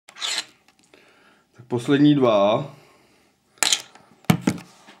poslední dva.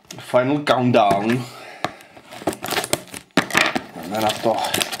 Final countdown. Jdeme na to.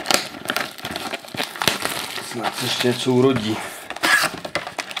 Snad se ještě něco urodí.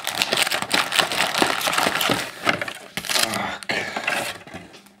 Tak.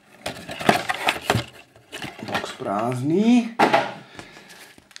 Box prázdný.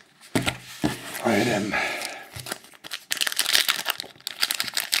 A jedem.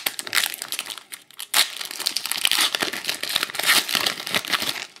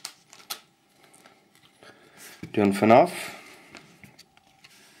 John Phaneuf,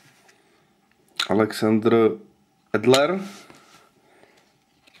 Alexander Edler,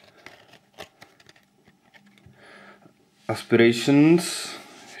 Aspirations,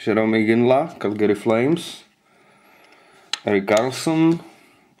 Jerome Iginla, Calgary Flames, Erik Karlsson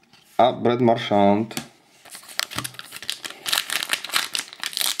a Brad Marchand.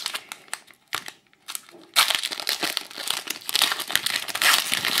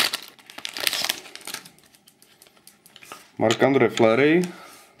 Marc-André Fleury,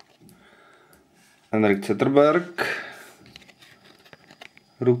 Henrik Zetterberg,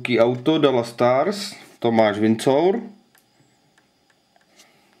 Rookie Auto Dallas Stars, Tomáš Vincour,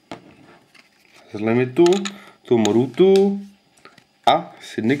 z limitu, Tom Rutu a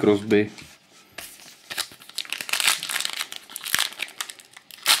Sidney Crosby.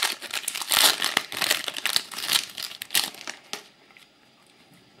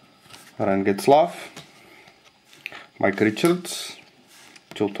 Ryan Getzlaf, Mike Richards,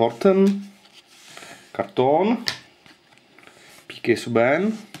 Joe Thornton, karton, P.K.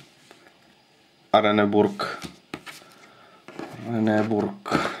 Subban a René Burke.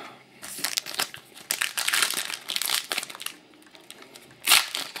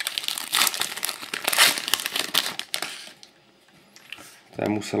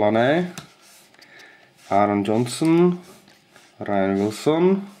 Tému Selané, Aaron Johnson, Ryan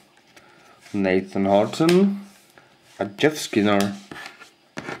Wilson, Nathan Horton a Jeff Skinner.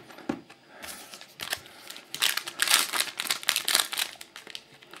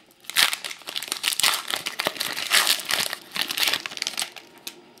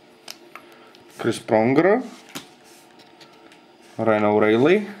 Chris Pronger, Ryan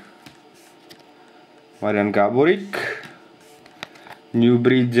O'Reilly, Marian Gaborik, New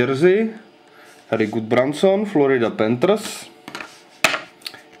Breed Jersey, Harry Goodbranson, Florida Panthers.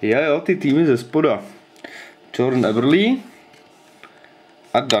 Jo, ty týmy ze spoda. Jordan Eberle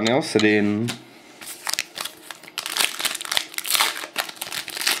a Daniel Sedin.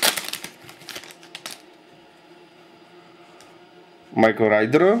 Michael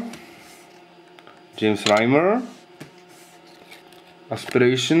Ryder, James Reimer,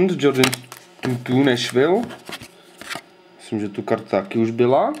 Aspirations, Jordan Tutu Nashville. Myslím, že tu karta taky už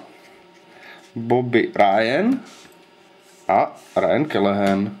byla. Bobby Ryan a Ryan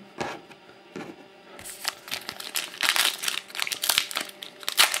Callahan.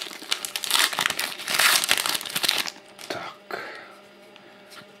 Tak.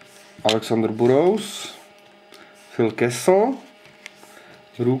 Alexander Burrows, Phil Kessel,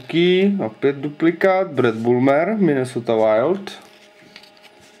 Rookie, opět duplikát, Brad Bulmer, Minnesota Wild,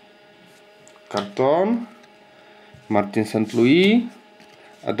 karton, Martin St. Louis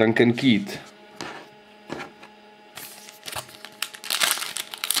a Duncan Keith.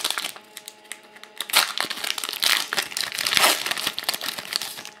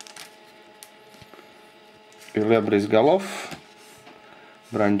 Ilya Bryzgalov,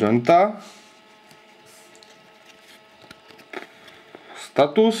 Brian Jointa,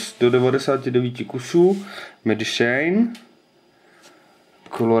 status do 99 kusů, Maddie Shane,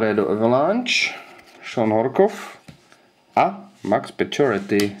 Colorado Avalanche, Sean Horkov a Max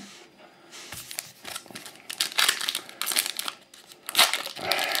Pacioretty.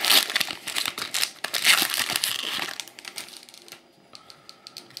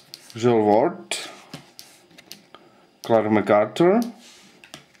 Joel Ward, Clark MacArthur,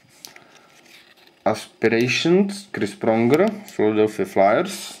 Aspirations, Chris Pronger, Philadelphia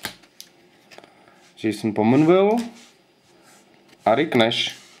Flyers, Jason Pominville a Rick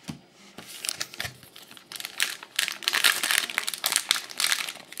Nash.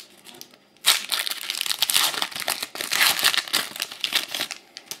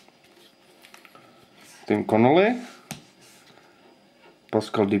 Tim Connolly,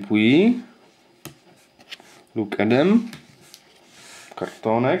 Pascal Dupuis, Luke Adam,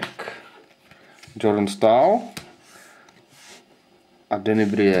 kartonek, Jordan Staal a Danny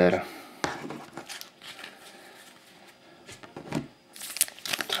Briere.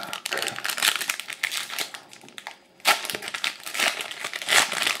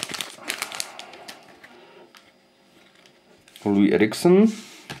 Louis Eriksson,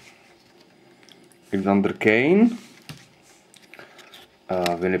 Evander Kane,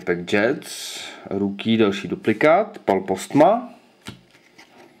 Winnipeg Jets, rookie, další duplikát, Paul Postma,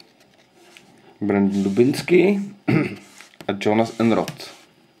 Brandon Dubinsky a Jonas Enroth.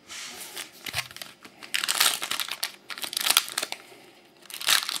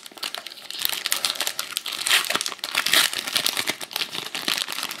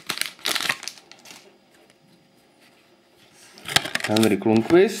 Henrik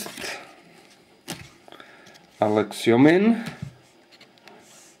Lundqvist, Alex Jomin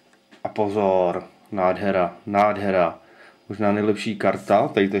a pozor, nádhera, možná nejlepší karta,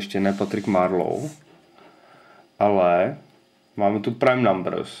 tady to ještě ne Patrick Marleau, ale máme tu Prime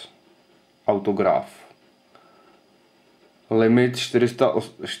Numbers, autograf, limit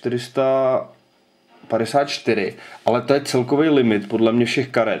 454, ale to je celkový limit podle mě všech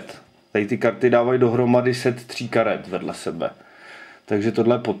karet. Tady ty karty dávají dohromady set 3 karet vedle sebe. Takže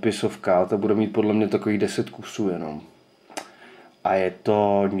tohle je podpisovka, ta bude mít podle mě takových 10 kusů jenom. A je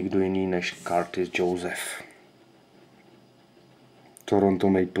to nikdo jiný než Curtis Joseph. Toronto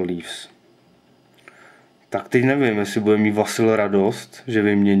Maple Leafs. Tak teď nevím, jestli bude mít Vasil radost, že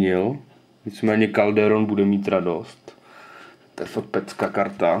vyměnil. Nicméně Calderon bude mít radost. To je fakt pecka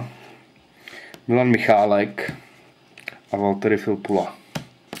karta. Milan Michálek a Valtteri Filppula.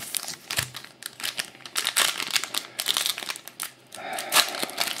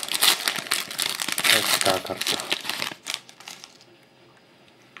 Pecká karta.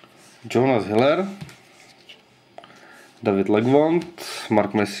 Jonas Hiller, David Legwand,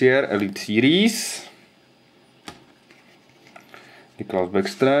 Mark Messier, Elite Series, Niklas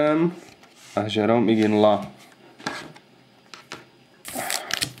Bäckström a Jerome Iginla.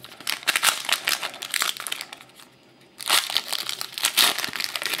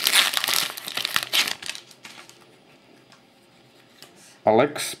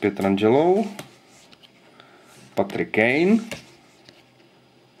 Alex Pietrangelo, Patrick Kane,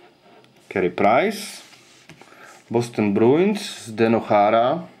 Carey Price, Boston Bruins, Zdeno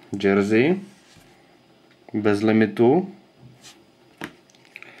Chara, Jersey, bez limitu,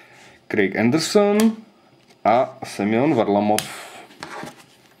 Craig Anderson a Semyon Varlamov.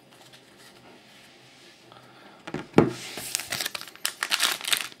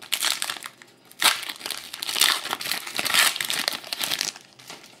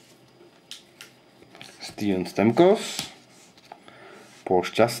 Steven Stamkos, Paul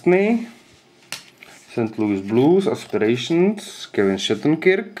Šťastný, St. Louis Blues Aspirations, Kevin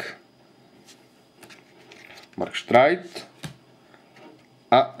Shattenkirk, Mark Streit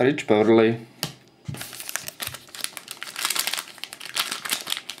a Rich Peverley.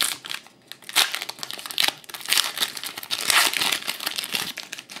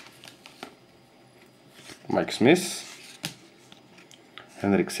 Mike Smith,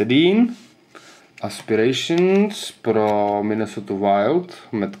 Henrik Sedin, Aspirations pro Minnesota Wild,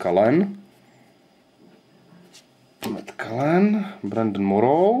 Matt Cullen, Brandon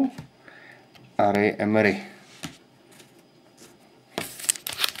Morrow a Ray Emery.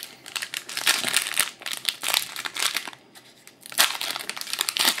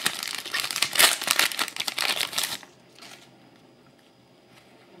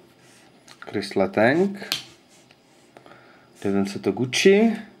 Chris Letang, Devin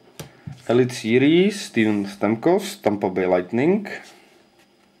Setoguchi, Elite Series, Steven Stamkos, Tampa Bay Lightning,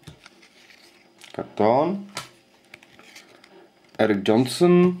 karton, Eric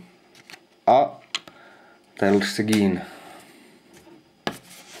Johnson a Tyler Seguin.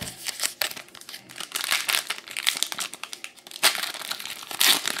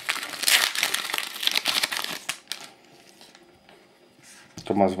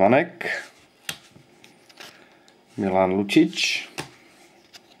 Tomáš Vanek, Milan Lucic,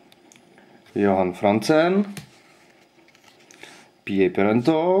 Johan Franzen, P.A.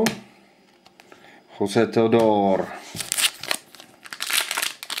 Parento, Jose Theodore.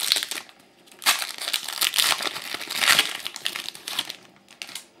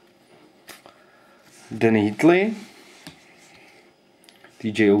 Danny Hitley,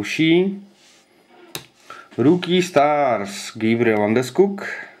 TJ Oshie, Rookie Stars, Gabriel Landeskog,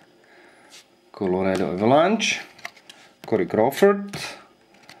 Colorado Avalanche, Corey Crawford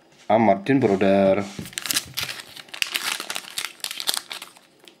a Martin Brodeur.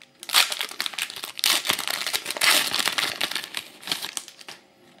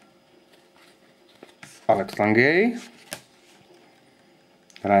 Alex Langay,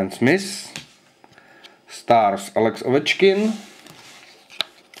 Ryan Smith, Stars Alex Ovečkin,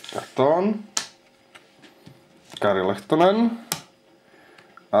 karton, Kari Lehtonen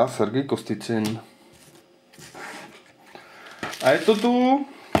a Sergej Kosticin. A je to tu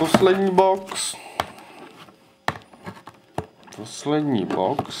poslední box. Poslední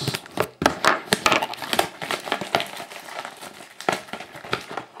box.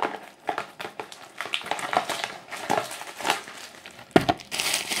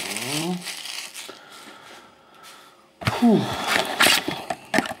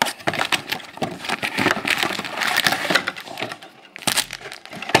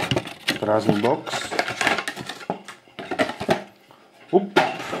 Prázdný box.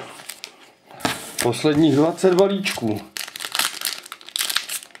 Posledních 20 balíčků.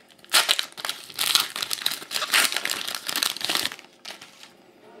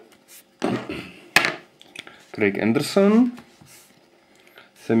 Craig Anderson,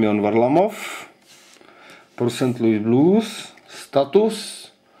 Semyon Varlamov, pro St. Louis Blues,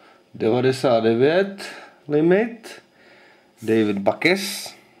 status 99 limit, David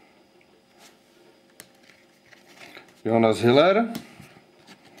Backes, Jonas Hiller,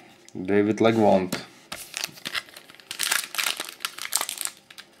 David Legwand.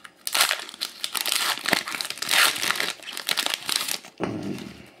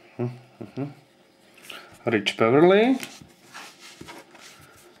 Rich Peverley,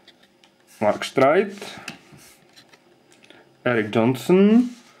 Mark Streit, Eric Johnson,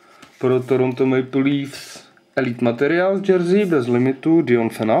 pro Toronto Maple Leafs Elite Materials jersey bez limitu Dion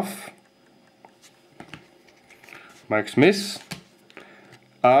Phaneuf, Mike Smith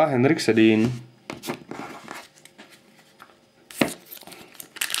a Henrik Sedin.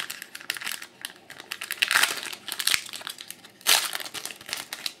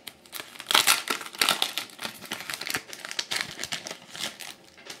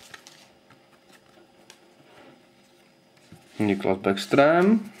 Niklas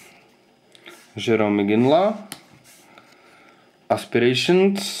Bäckström, Jerome Ginla,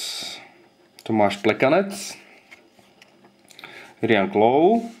 Aspirations, Tomáš Plekanec, Ryan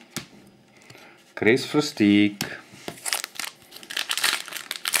Clough, Chris Versteeg,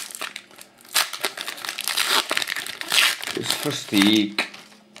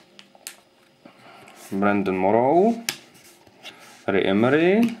 Brandon Morrow, Harry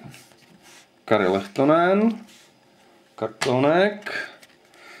Emery, Kari Lehtonen, Kartonek,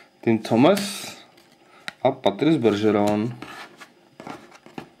 Tim Thomas a Patrice Bergeron.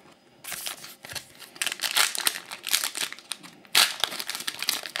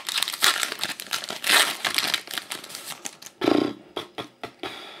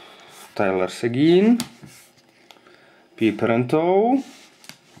 Tyler Seguin, P. Parenteau,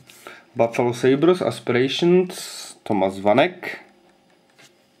 Buffalo Sabres Aspirations, Tomas Vanek,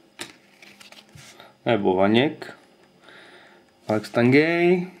 nebo Vaněk, Alex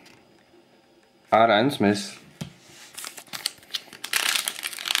Tangay a Ryan Smith.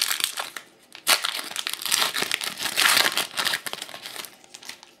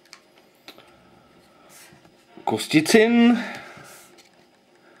 Kosticin,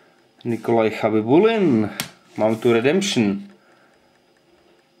 Nikolaj Chabibulin, mám tu Redemption.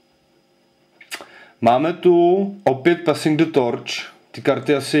 Máme tu opět Passing the Torch. Ty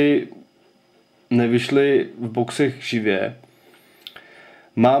karty asi nevyšly v boxech živě.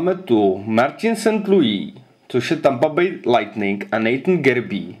 Máme tu Martin St. Louis, což je Tampa Bay Lightning, a Nathan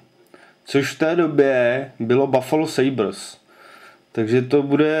Gerby, což v té době bylo Buffalo Sabres. Takže to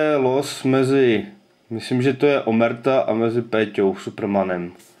bude los mezi, myslím, že to je Omerta a mezi Péťou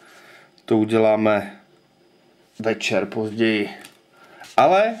Supermanem. To uděláme večer později.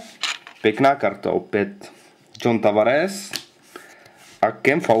 Ale pěkná karta opět. John Tavares a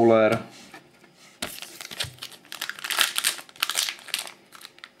Cam Fowler.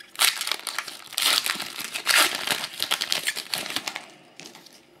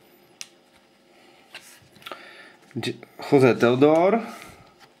 Jose Theodore,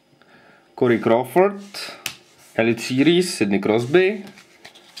 Corey Crawford, Elite Series, Sidney Crosby,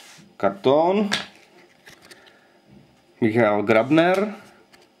 karton, Michael Grabner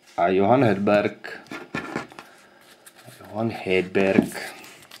a Johan Hedberg.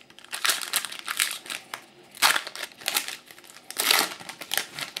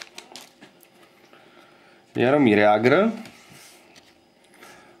 Jaromír Jágr,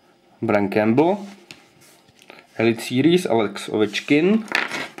 Brian Campbell, Elite Series Alex Ovečkin,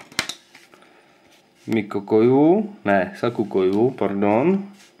 Saku Koivu,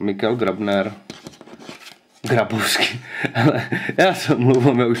 pardon, Michael Grabner. Grabovský, ale já se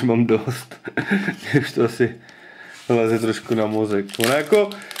omlouvám, já už mám dost. Už to asi leze trošku na mozek. Ono jako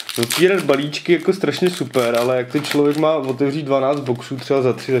otvírat balíčky jako strašně super, ale jak ten člověk má otevřít 12 boxů třeba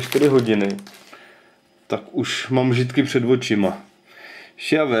za 3-4 hodiny, tak už mám žitky před očima.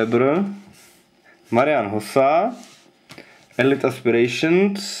 Shea Weber, Marian Hossa, Elite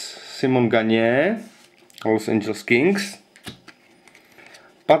Aspirations, Simon Gagne, Los Angeles Kings,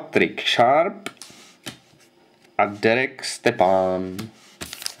 Patrick Sharp a Derek Stepan.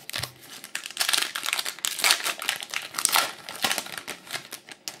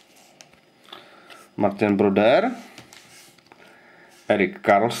 Martin Brodeur, Erik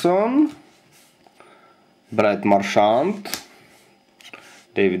Karlsson, Brett Marchand,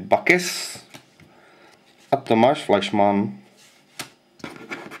 David Backes a Tomáš Flashman.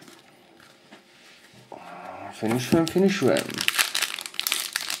 Finišujem.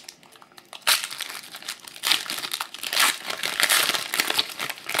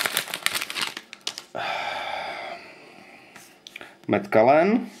 Matt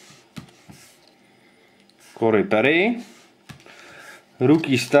Cullen, Corey Perry,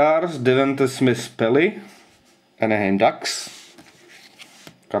 Rookie Stars, Devante Smith-Pelly, Anaheim Ducks,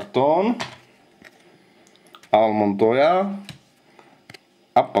 karton, Al Montoya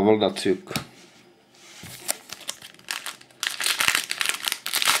a Pavel Datsyuk.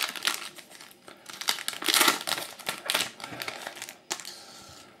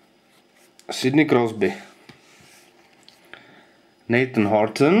 Sidney Crosby, Nathan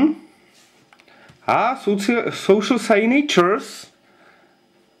Horton a Social Signatures.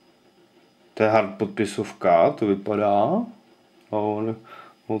 To je hard podpisovka, to vypadá.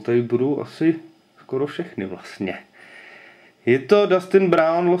 No tady budou asi skoro všechny vlastně. Je to Dustin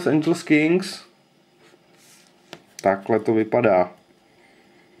Brown, Los Angeles Kings. Takhle to vypadá.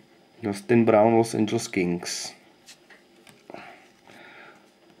 Dustin Brown, Los Angeles Kings.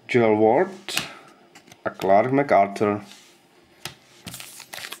 Joel Ward a Clark MacArthur.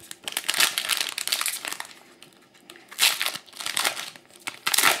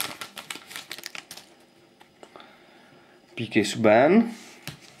 PK Subban,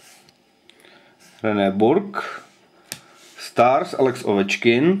 René Burke, Stars Alex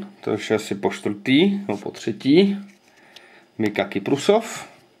Ovečkin, to je asi po čtvrtý, no po třetí, Mika Kyprusov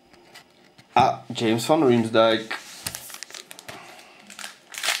a James van Riemsdyk.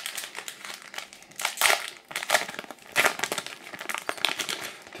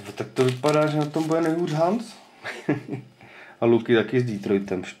 Tak to vypadá, že na tom bude nejhůř Hans. A Luky taky s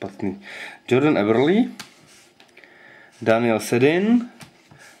Detroitem špatný. Jordan Eberle, Daniel Sedin,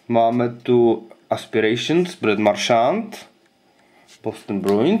 máme tu Aspirations, Brett Marchand, Boston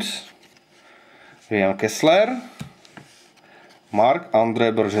Bruins, Ryan Kessler,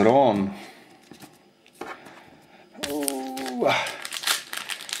 Marc-André Bergeron.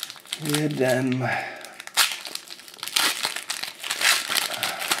 Jedem.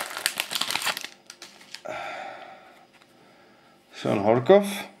 Sean Horkov,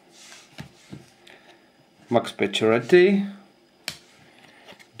 Max Pacioretty,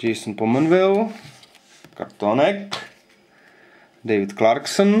 Jason Pominville, kartonek, David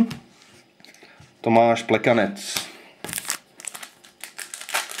Clarkson, Tomáš Plekanec.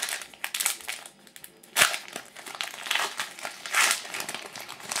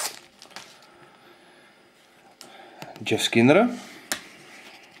 Jeff Skinner,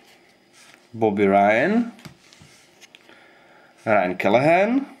 Bobby Ryan, Ryan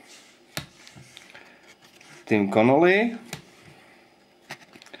Callahan, Tim Connolly,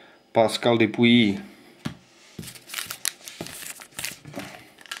 Pascal Dupuis.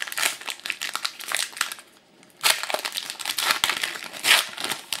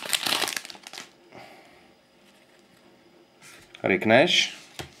 Rick Nash,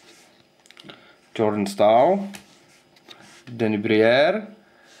 Jordan Staal, Danny Briere,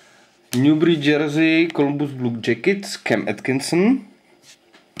 Newbury Jersey, Columbus Blue Jackets, Cam Atkinson,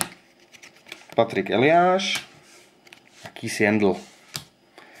 Patrik Eliáš a Keith Yandle.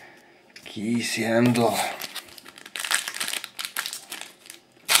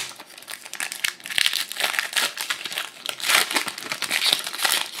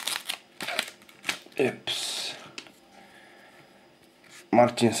 Jeps.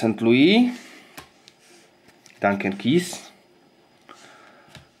 Martin St. Louis, Duncan Keith,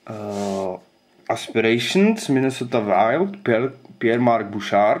 Aspirations, Minnesota Wild, Pierre-Marc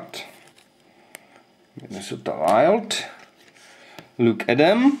Bouchard, Minnesota Wild, Luke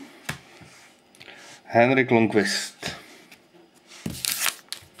Adam, Henrik Lundqvist.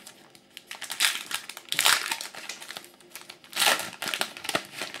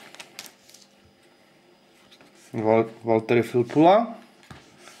 Valtteri Filppula,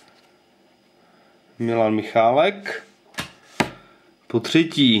 Milan Michálek, po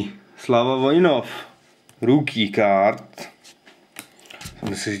třetí Slava Vojnov, rookie card.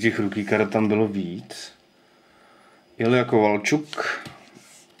 Myslím, že těch rookie card tam bylo víc. Ilja Kovalčuk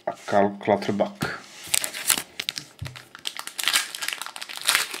a Karl Clutterbuck.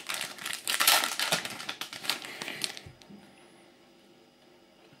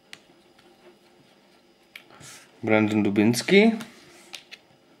 Brandon Dubinsky,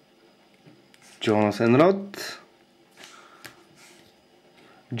 Jonas Enroth,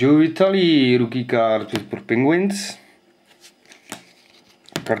 Joe Vitale, rookie card Pittsburgh Penguins,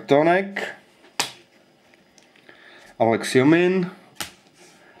 kartonek, Alex Jomin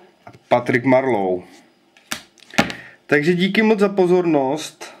a Patrick Marleau. Takže díky moc za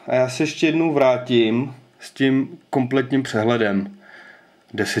pozornost a já se ještě jednou vrátím s tím kompletním přehledem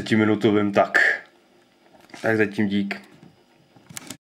 10minutovým tak. Tak zatím dík.